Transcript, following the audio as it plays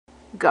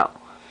Go.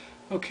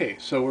 Okay,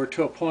 so we're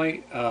to a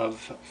point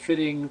of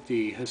fitting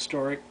the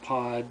historic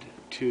pod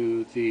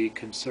to the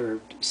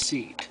conserved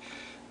seat.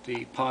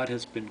 The pod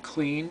has been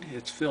cleaned.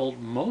 It's filled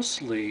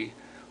mostly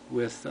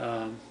with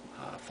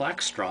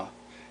flax straw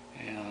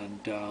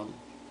and a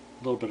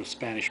little bit of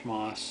Spanish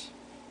moss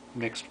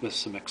mixed with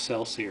some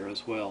excelsior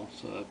as well,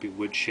 so that'd be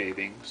wood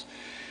shavings.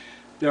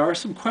 There are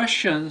some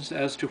questions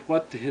as to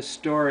what the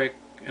historic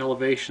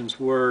elevations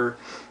were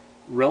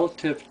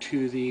relative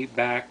to the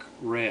back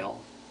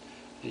rail.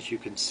 As you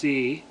can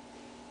see,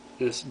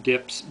 this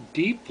dips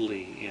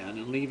deeply in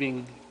and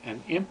leaving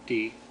an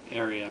empty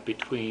area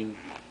between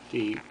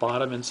the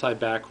bottom inside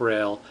back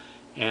rail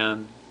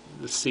and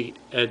the seat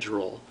edge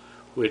roll,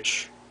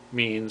 which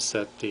means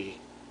that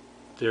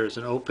there's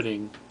an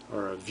opening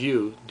or a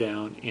view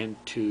down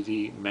into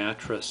the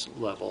mattress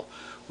level,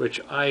 which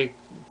I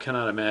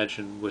cannot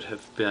imagine would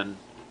have been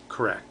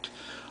correct.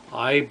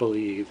 I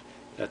believe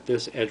that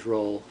this edge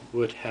roll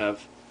would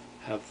have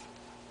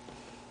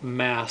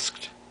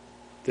masked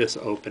this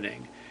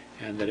opening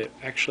and that it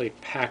actually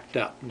packed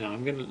up. Now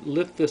I'm going to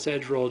lift this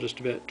edge roll just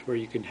a bit to where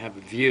you can have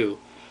a view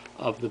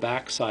of the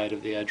back side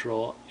of the edge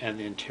roll and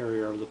the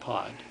interior of the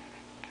pod.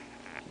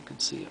 You can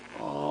see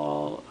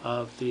all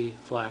of the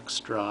flax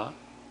straw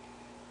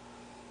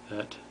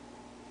that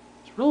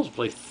is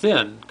relatively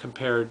thin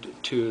compared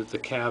to the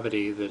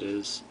cavity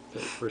that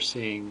we're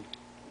seeing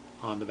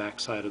on the back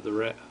side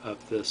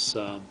of this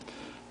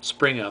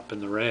spring up in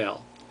the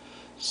rail.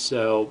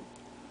 So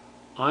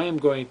I am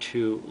going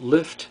to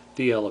lift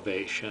the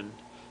elevation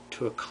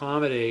to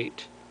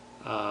accommodate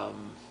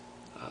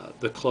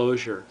the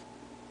closure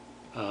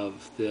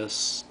of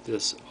this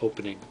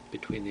opening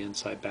between the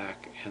inside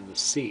back and the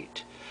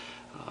seat.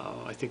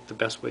 I think the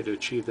best way to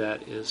achieve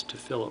that is to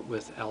fill it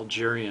with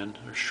Algerian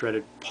or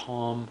shredded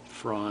palm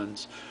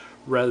fronds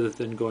rather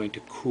than going to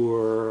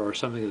coir or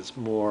something that's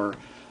more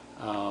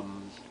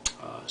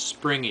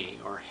springy,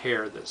 or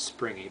hair that's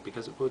springy,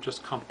 because it will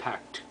just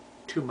compact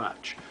too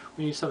much.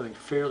 We need something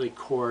fairly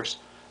coarse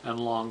and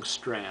long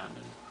strand,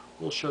 and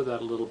we'll show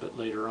that a little bit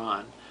later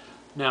on.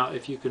 Now,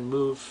 if you can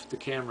move the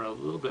camera a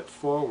little bit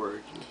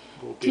forward,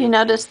 we'll be Do you able to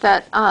notice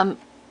that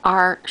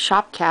our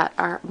shop cat,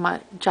 my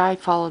Jai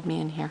followed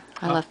me in here.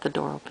 I left the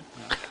door open.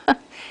 Yeah.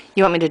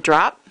 You want me to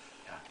drop?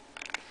 Yeah.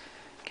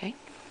 Okay.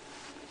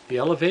 The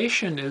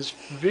elevation is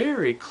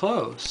very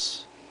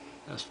close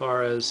as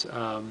far as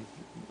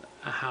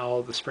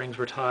how the springs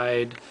were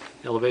tied,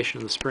 the elevation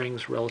of the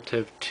springs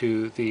relative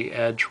to the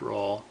edge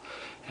roll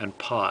and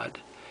pod.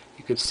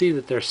 You could see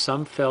that there's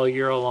some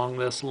failure along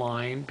this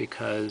line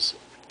because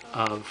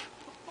of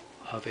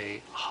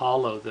a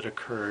hollow that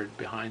occurred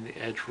behind the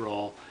edge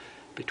roll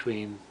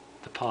between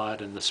the pod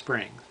and the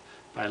spring.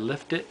 If I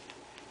lift it,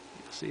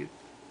 you'll see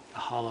the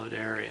hollowed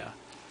area.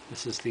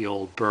 This is the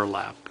old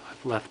burlap.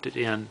 I've left it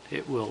in.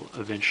 It will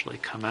eventually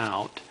come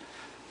out,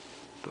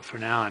 but for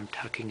now I'm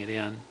tucking it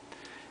in.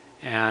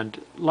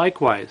 And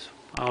likewise,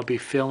 I'll be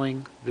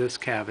filling this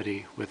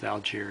cavity with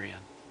Algerian.